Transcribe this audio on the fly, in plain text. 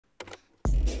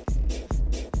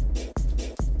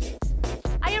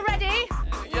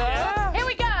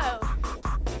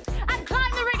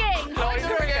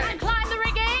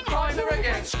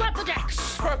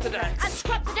the decks. And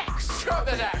scrub the decks. Scrub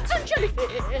the decks. And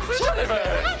jellyfish. Jellyfish.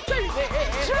 And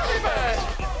jellyfish. Jellyfish.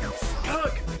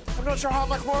 Look, I'm not sure how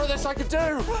much more of this I could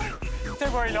do.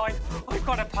 Don't worry, Lloyd. I've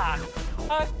got a plan.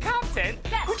 Captain,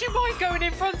 Yes. would you mind going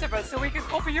in front of us so we can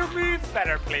copy your moves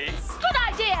better, please? Good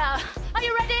idea. Are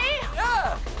you ready?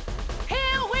 Yeah.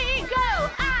 Here we go.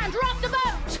 And rock the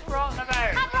boat. Rock the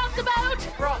boat. And rock the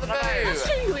boat. Rock the boat.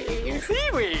 Seaweed.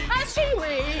 Seaweed. And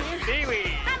seaweed.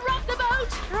 Seaweed. And rock the boat.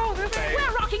 Rock the boat.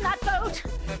 We're rocking that boat.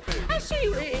 And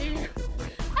seaweed.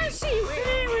 And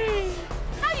seaweed.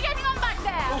 How are you getting on back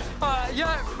there?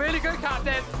 Yeah, really good,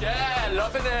 Captain. Yeah,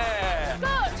 loving it.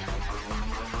 Good.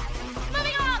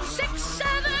 Moving on. 6,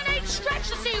 7, 8. Stretch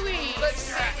the seaweed. Let's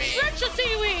see. Stretch the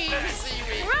seaweed.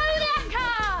 Seaweed. Row the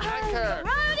anchor. Anchor.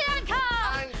 Row the anchor.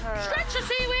 Anchor. Stretch the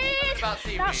seaweed. About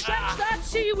seaweed. Now stretch that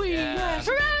seaweed. Yeah.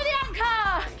 Throw the anchor.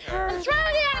 And throw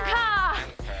the anchor.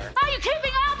 Are you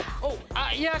keeping up? Oh,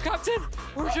 yeah, Captain.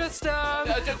 We're just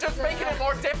Just making it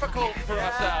more difficult for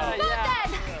ourselves. Good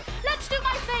then. Let's do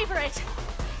my favorite.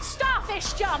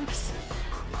 Starfish jumps.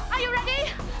 Are you ready?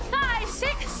 5,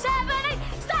 6, 7, 8.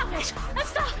 Starfish. And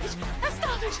starfish. And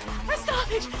starfish. And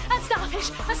starfish. And starfish.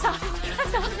 And starfish. And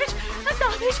starfish. And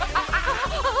starfish.